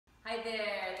Hi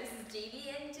there, this is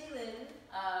Jamie and Jalen.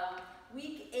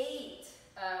 Week 8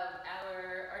 of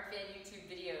our Art Fan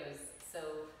YouTube videos. So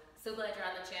glad you're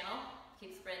on the channel.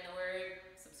 Keep spreading the word,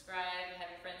 subscribe, have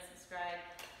your friends subscribe.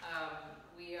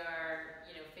 We are,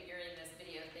 figuring this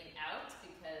video thing out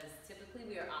because typically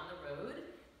we are on the road.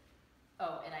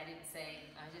 Oh, and I just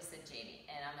said Jamie,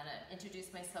 and I'm gonna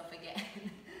introduce myself again.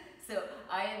 So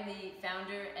I am the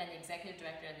founder and the executive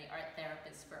director and the art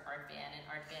therapist for Art Van, and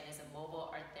Art Van is a mobile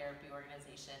art therapy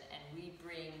organization, and we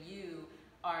bring you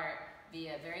art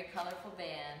via very colorful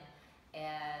van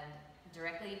and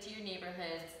directly into your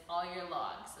neighborhoods all year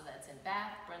long. So that's in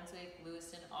Bath, Brunswick,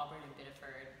 Lewiston, Auburn, and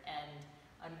Biddeford. And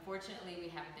unfortunately, we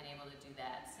haven't been able to do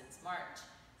that since March.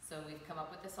 So we've come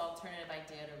up with this alternative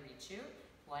idea to reach you.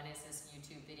 One is this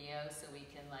YouTube video, so we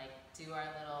can do our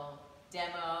little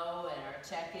demo and our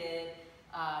check-in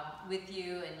with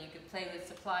you, and you can play with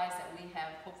supplies that we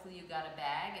have. Hopefully you got a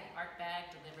bag, an art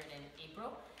bag delivered in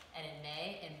April and in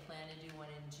May, and plan to do one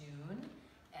in June.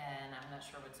 And I'm not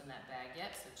sure what's in that bag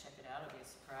yet, so check it out, it'll be a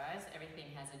surprise.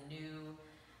 Everything has a new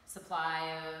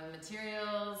supply of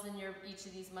materials in each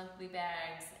of these monthly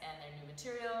bags, and their new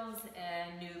materials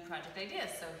and new project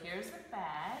ideas. So here's the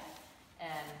bag.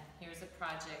 And here's a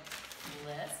project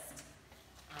list.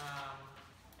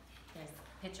 There's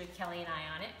a picture of Kelly and I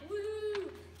on it.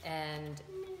 Woo! And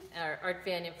our Art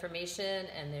Van information,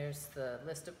 and there's the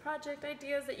list of project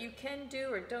ideas that you can do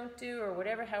or don't do or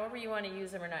whatever, however you want to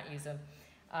use them or not use them.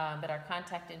 But our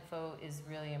contact info is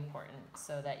really important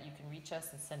so that you can reach us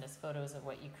and send us photos of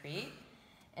what you create.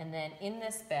 And then in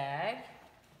this bag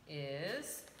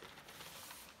is,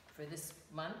 for this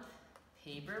month,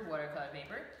 paper, watercolor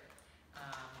paper.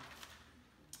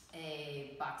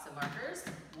 A box of markers,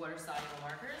 water-soluble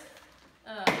markers,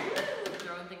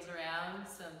 throwing things around,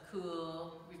 some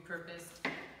cool repurposed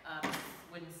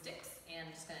wooden sticks,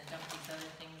 and just gonna dump these other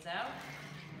things out.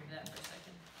 Move that for a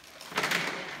second.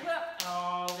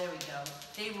 Oh, there we go.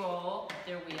 They roll,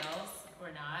 they're wheels, or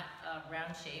not,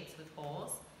 round shapes with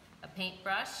holes, a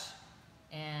paintbrush,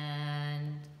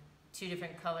 and 2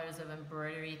 different colors of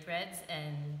embroidery threads,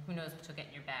 and who knows what you'll get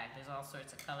in your bag. There's all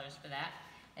sorts of colors for that.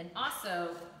 And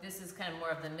also, this is kind of more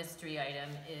of the mystery item,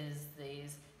 is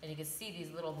these, and you can see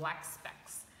these little black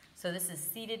specks. So this is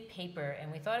seeded paper, and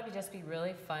we thought it would just be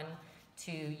really fun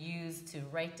to use to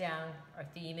write down. Our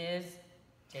theme is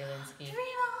Jaylinski. Dream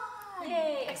on!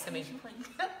 Yay! Exclamation point.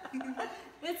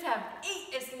 Let's have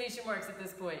 8 exclamation marks at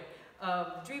this point.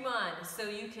 Dream on, so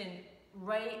you can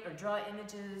write or draw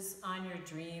images on your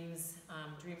dreams,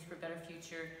 dreams for a better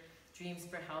future, dreams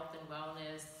for health and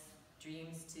wellness,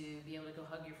 dreams to be able to go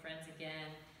hug your friends again,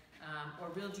 or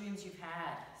real dreams you've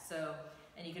had. So,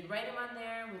 and you could write them on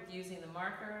there with using the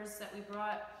markers that we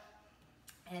brought,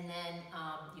 and then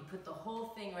you put the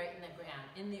whole thing right in the ground,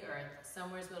 in the earth.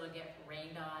 Somewhere's where it'll get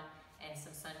rained on, and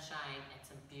some sunshine, and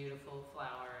some beautiful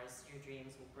flowers. Your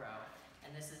dreams will grow.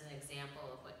 And this is an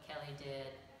example of what Kelly did,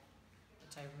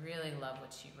 which I really love what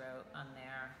she wrote on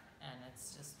there, and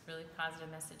it's just really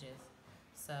positive messages.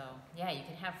 So yeah, you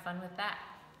can have fun with that.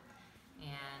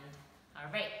 And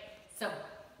all right, so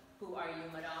who are you,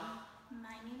 madame?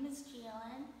 My name is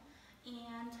Jalen,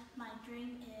 and my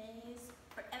dream is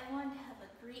for everyone to have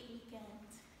a great weekend.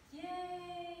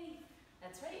 Yay!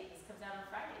 That's right, this comes out on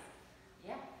Fridays.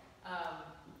 Yeah.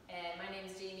 And my name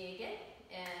is Jamie again,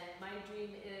 and my dream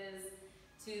is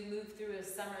to move through a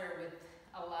summer with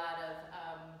a lot of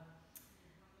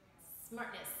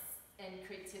smartness and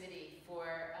creativity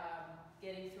for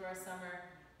getting through our summer,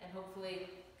 and hopefully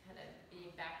kind of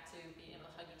being back to being able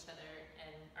to hug each other,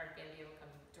 and Art Van will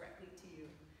come directly to you.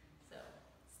 So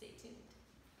stay tuned.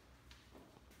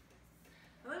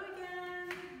 Hello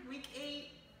again, week 8,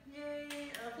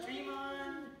 yay, of Dream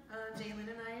On.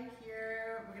 Jalen and I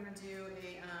here, we're gonna do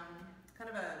a kind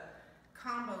of a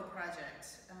combo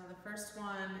project. The first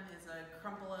one is a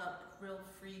crumple up, real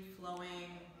free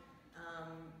flowing,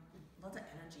 lots of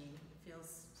energy, it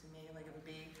feels to me like it would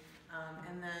be.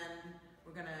 And then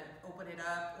we're gonna open it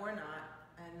up, or not,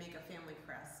 and make a family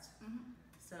crest. Mm-hmm.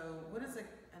 So what is a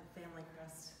family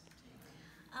crest,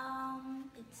 Jalen?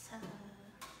 It's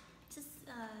just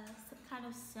some kind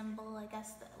of symbol, I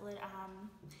guess, that would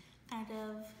kind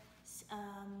of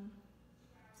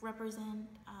represent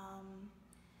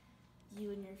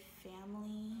you and your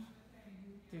family.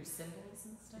 Through symbols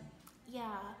and stuff?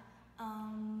 Yeah.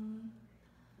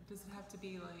 Does it have to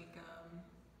be like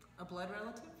a blood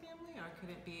relative family, or could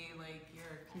it be like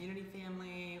your community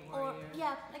family, or your...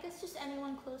 Yeah, I guess just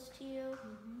anyone close to you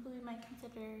who you might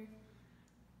consider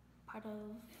part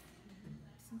of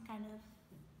some kind of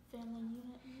family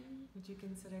unit, maybe. Would you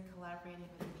consider collaborating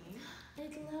with me?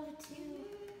 I'd love to.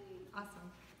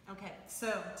 Awesome. Okay,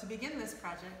 so to begin this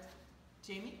project,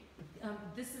 Jamie?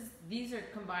 These are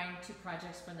combined two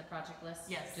projects from the project list?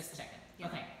 Yes. Just checking. Yeah.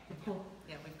 Okay, cool.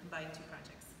 Yeah, we've combined two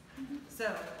projects.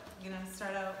 So you're gonna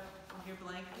start out with your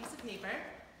blank piece of paper,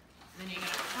 and then you're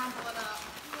gonna crumple it up.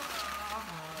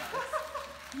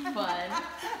 Fun.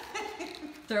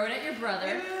 Throw it at your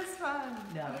brother. It is fun.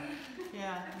 No.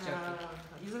 Yeah, no.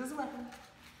 Use it as a weapon.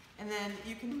 And then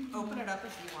you can open it up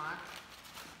if you want.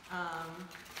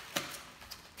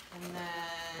 And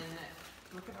then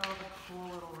look at all the cool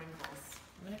little wrinkles.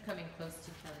 I'm gonna come in close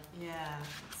to Kelly. Yeah,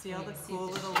 see all Yeah, the see cool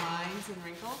the little shape. lines and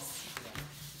wrinkles? Yeah.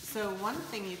 So one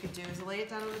thing you could do is lay it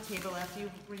down on the table after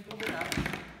you've wrinkled it up.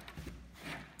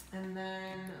 And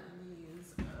then let me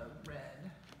use a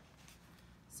red.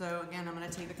 So again, I'm gonna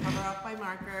take the cover off by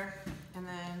marker and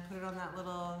then put it on that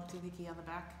little doohickey on the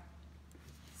back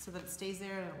so that it stays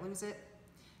there and I don't lose it.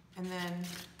 And then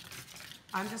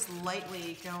I'm just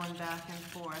lightly going back and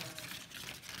forth.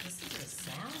 This is a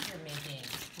sound you're making.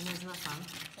 And isn't that fun?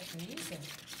 It's like music.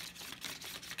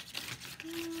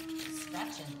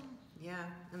 Scratching. Yeah,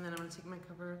 and then I'm gonna take my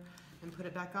cover and put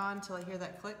it back on until I hear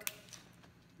that click.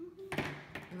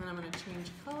 And then I'm gonna change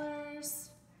colors.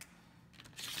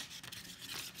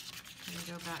 And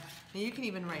go back. Now you can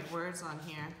even write words on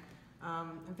here.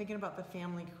 I'm thinking about the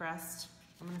family crest.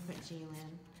 I'm gonna put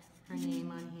Jaylin, her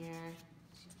name on here.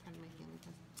 She's part of my family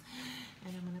crest.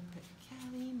 And I'm gonna put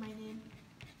Callie, my name.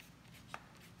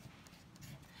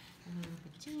 And I'm gonna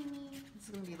put Jamie. This is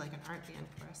gonna be like an art band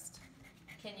crest.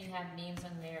 Can you have names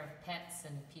on there of pets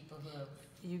and people who have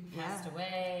You passed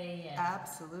away? And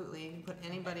Absolutely. You can put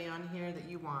anybody on here that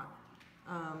you want.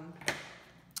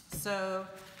 So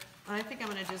what I think I'm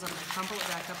going to do is I'm going to crumple it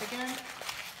back up again.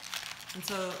 And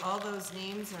so all those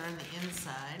names are on the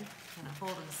inside. Kind of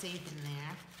hold them safe in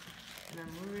there. And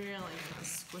I'm really going to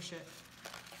squish it.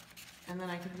 And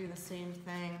then I can do the same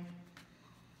thing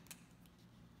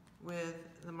with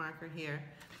the marker here.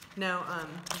 Now,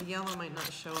 the yellow might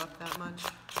not show up that much.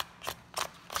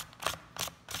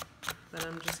 But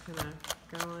I'm just gonna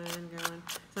go in.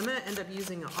 So I'm gonna end up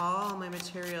using all my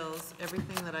materials,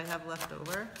 everything that I have left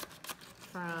over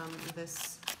from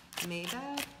this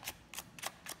Maybag.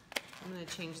 I'm gonna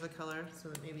change the color so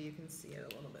that maybe you can see it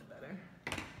a little bit better.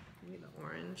 Maybe the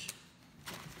orange,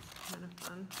 kind of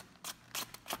fun.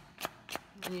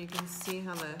 And you can see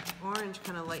how the orange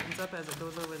kind of lightens up as it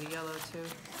goes over the yellow too.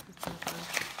 It's kind of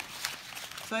fun.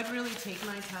 So I'd really take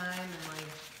my time and like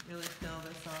really fill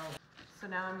this all. So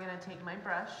now I'm gonna take my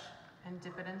brush and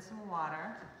dip it in some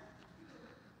water.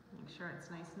 Make sure it's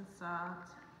nice and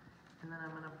soft. And then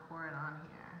I'm gonna pour it on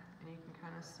here. And you can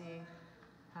kind of see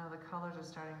how the colors are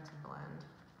starting to blend.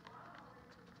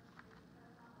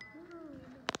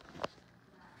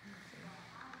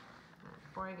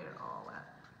 Before I get it all wet.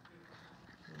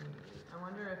 I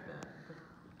wonder if it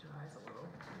dries a little.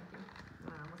 Maybe.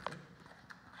 We'll see.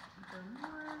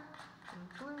 More and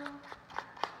glue.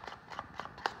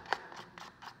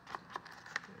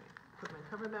 Put my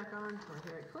cover back on until I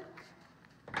hear it click.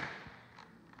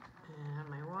 And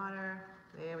my water.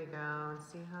 There we go. And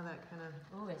see how that kind of.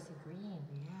 oh, I see green.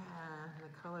 Yeah, and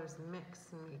the colors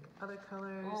mix and make other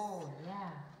colors. Oh,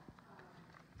 yeah.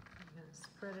 I'm gonna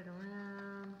spread it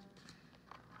around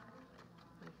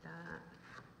like that.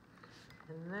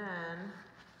 And then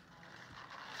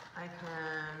I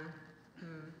can.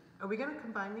 Are we gonna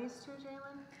combine these two,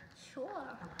 Jaylin?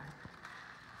 Sure. Okay.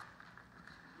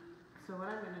 So what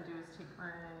I'm gonna do is take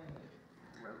my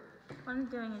rope. What I'm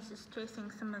doing is just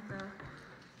tracing some of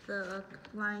the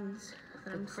lines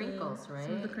that The I'm seeing. crinkles, right?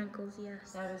 Some of the crinkles,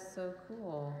 yes. That is so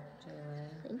cool, Jaylin.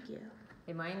 Thank you.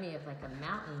 Remind me of like a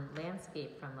mountain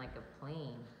landscape from like a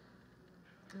plane.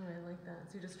 Oh, I like that.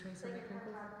 So you're just tracing the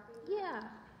crinkles? Yeah.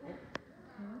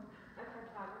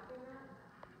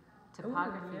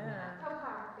 Topography Ooh, map.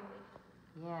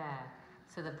 yeah. Yeah.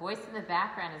 So the voice in the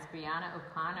background is Brianna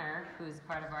O'Connor, who's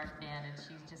part of Art Band, and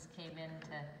she just came in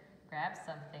to grab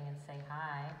something and say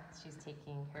hi. She's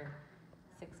taking her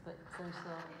 6-foot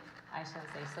social, I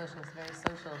shouldn't say social, it's very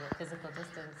social, but physical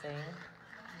distancing.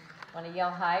 Want to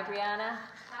yell hi, Brianna?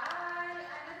 Hi, I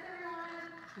miss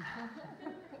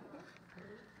everyone.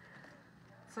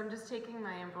 So I'm just taking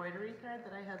my embroidery thread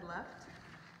that I had left,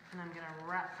 and I'm gonna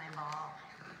wrap my ball.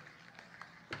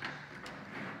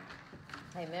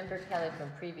 I remember, Kelly, from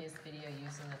previous video,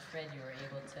 using the thread, you were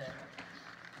able to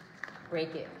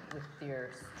break it with your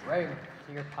strength,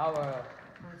 your power.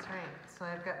 That's right. So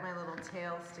I've got my little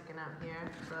tail sticking out here.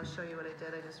 So I'll show you what I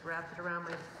did. I just wrapped it around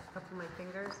my up to my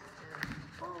fingers and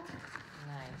boom.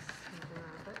 Nice.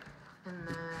 Unwrap it. And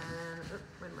then,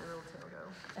 where'd my little tail go?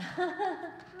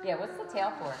 Yeah, what's the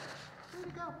tail for? Where'd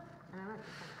it go? I don't know.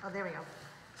 Oh, there we go.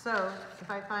 So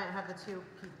if I have the two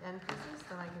end pieces,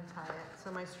 then I can tie it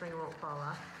so my string won't fall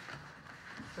off.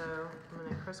 So I'm going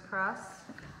to crisscross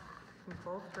and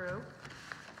pull through,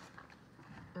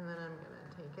 and then I'm going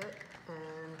to take it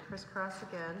and crisscross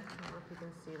again. I don't know if you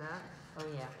can see that. Oh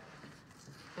yeah.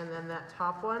 And then that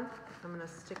top one, I'm going to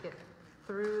stick it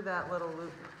through that little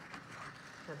loop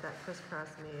that crisscross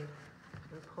made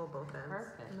and pull both ends.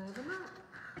 Perfect. And I have a knot.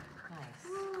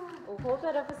 Nice. Well, hold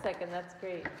that up a second. That's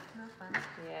great. No fun.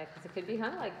 Yeah, because it could be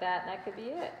hung like that, and that could be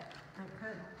it. I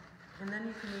could. And then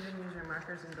you can even use your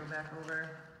markers and go back over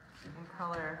and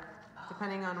color,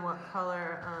 depending on what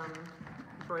color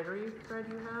embroidery thread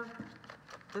you have.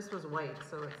 This was white,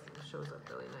 so it shows up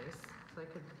really nice. So I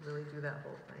could really do that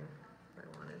whole thing if I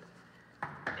wanted.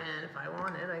 And if I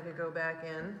wanted, I could go back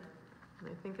in, and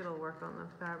I think it'll work on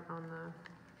the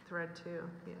thread too.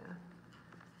 Yeah.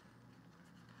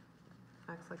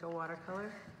 Acts like a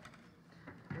watercolor.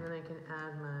 And then I can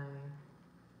add my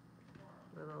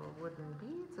little wooden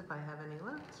beads if I have any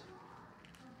left.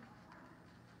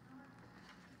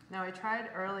 Now I tried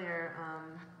earlier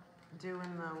doing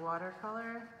the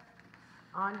watercolor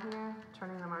on here,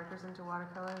 turning the markers into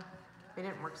watercolor. They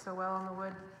didn't work so well on the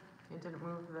wood. It didn't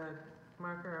move the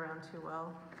marker around too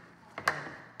well. But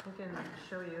I can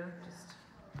show you just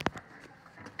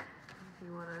if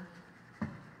you want to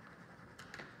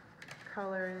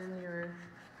color in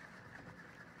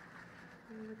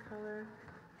the color,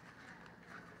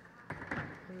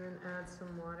 and then add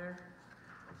some water.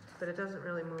 But it doesn't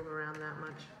really move around that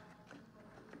much.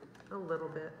 A little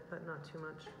bit, but not too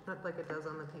much. Not like it does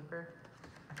on the paper.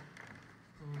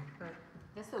 But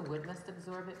I guess the wood must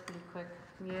absorb it pretty quick.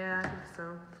 yeah, I think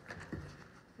so.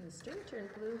 And the string turned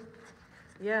blue.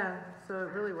 Yeah, so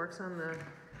it really works on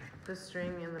the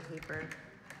string and the paper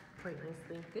quite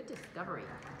nicely. Good discovery.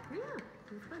 Yeah,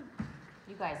 it's fun.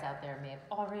 You guys out there may have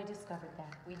already discovered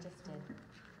that. We just did.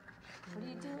 What are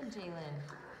you doing, Jalen?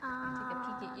 Take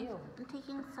a peek at you. I'm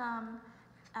taking some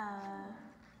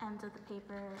ends of the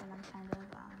paper, and I'm kind of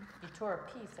You tore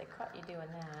a piece. I caught you doing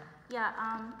that. yeah,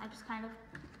 I just kind of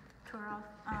tore off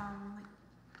like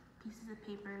pieces of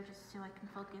paper just so I can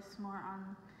focus more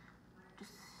on,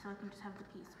 just so I can just have the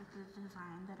piece with the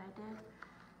design that I did.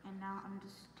 And now I'm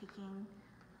just taking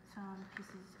some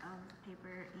pieces of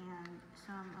paper and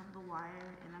some of the wire,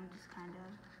 and I'm just kind of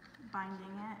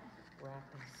binding it.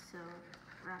 Wrapping. So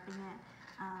wrapping it,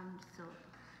 so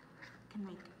it can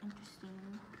make interesting,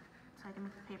 so I can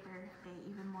make the paper a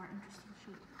even more interesting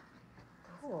shape.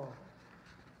 Cool.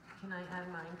 Can I add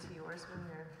mine to yours when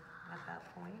you're at that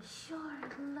point? Sure,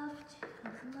 I'd love to.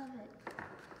 I'd love it.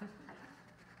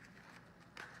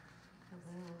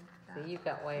 So you've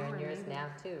got wire in Oh, yours maybe. now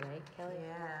too, right, Kelly?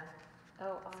 Yeah.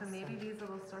 Oh, awesome. So maybe these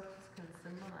little circles can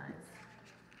symbolize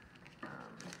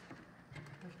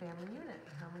the family unit,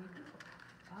 how many people.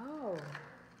 Oh,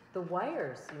 the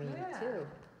wires you mean Yeah. too.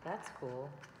 That's cool.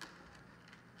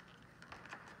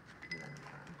 And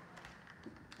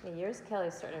then, Yeah, yours, Kelly,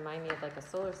 starting to remind me of like a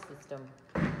solar system.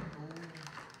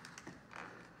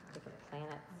 Different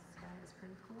planets. this guy is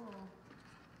pretty cool.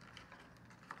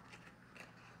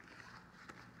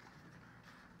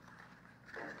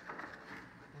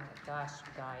 Oh my gosh,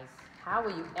 you guys. How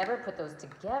will you ever put those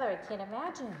together? I can't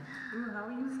imagine. Ooh, how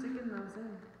are you sticking those in?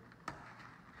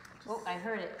 Oh, I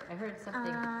heard it. I heard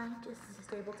something.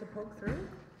 Just able to poke through?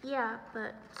 Yeah,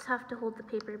 but just have to hold the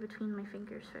paper between my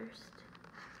fingers first.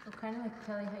 Oh, kind of like,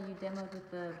 Kelly, how you demoed with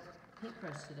the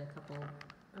paintbrush did a couple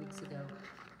weeks ago.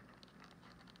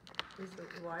 Is the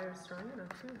wire strong enough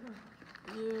too,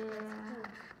 huh? Yeah.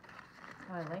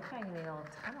 Oh, I like how you made a little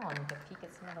tunnel and you could peek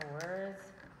at some of the words.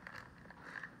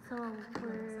 So It's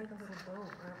we're like a little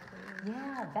boat wrapped around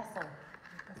Yeah, vessel.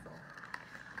 a vessel.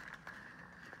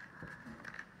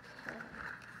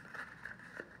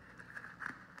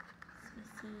 let me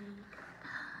see.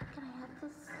 Can I have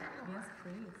this? Yes,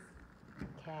 please.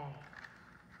 Okay.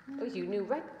 Oh, you knew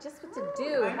right just what to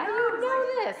do. I How do know, you it's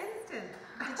know like this? Instant.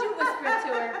 Did you whisper it to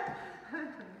her?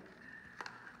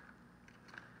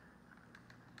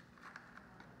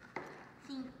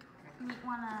 think you might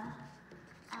want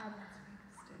to add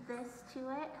this to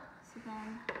it, so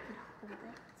then I can hold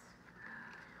it.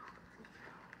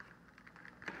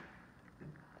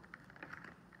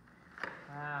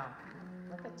 Wow.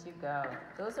 Look at you go.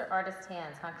 Those are artist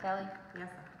hands, huh, Kelly? Yes.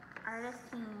 Artist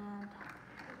hand.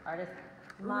 Artist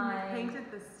Ooh, and mind. you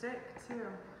painted the stick too.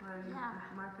 Or you Yeah.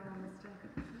 mark it on the stick.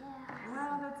 Yeah.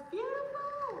 Wow, that's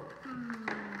beautiful.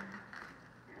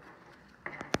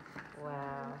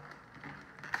 Wow.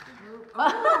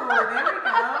 Oh, there we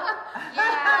go.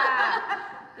 Yeah!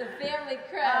 The family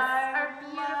crest. Our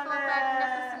beautiful,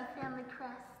 magnificent family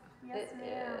crest. Yes, It ma'am.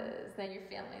 is. Then your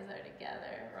family families are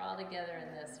together. We're all together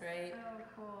in this, right? So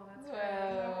cool. That's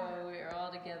Whoa, we are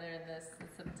all together in this. And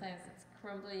sometimes it's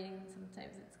crumbling,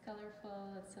 sometimes it's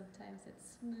colorful, and sometimes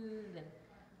it's smooth and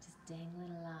just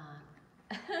dangling along.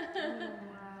 Oh,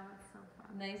 wow, that's so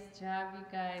fun. Nice job, you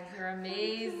guys. You're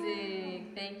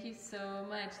amazing. Thank you so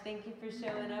much. Thank you for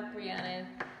showing up, Brianna.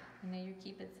 I know you're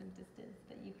keeping some distance,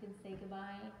 but you can say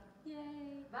goodbye. Yay.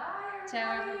 Bye,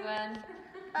 Ciao, everyone.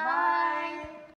 Bye.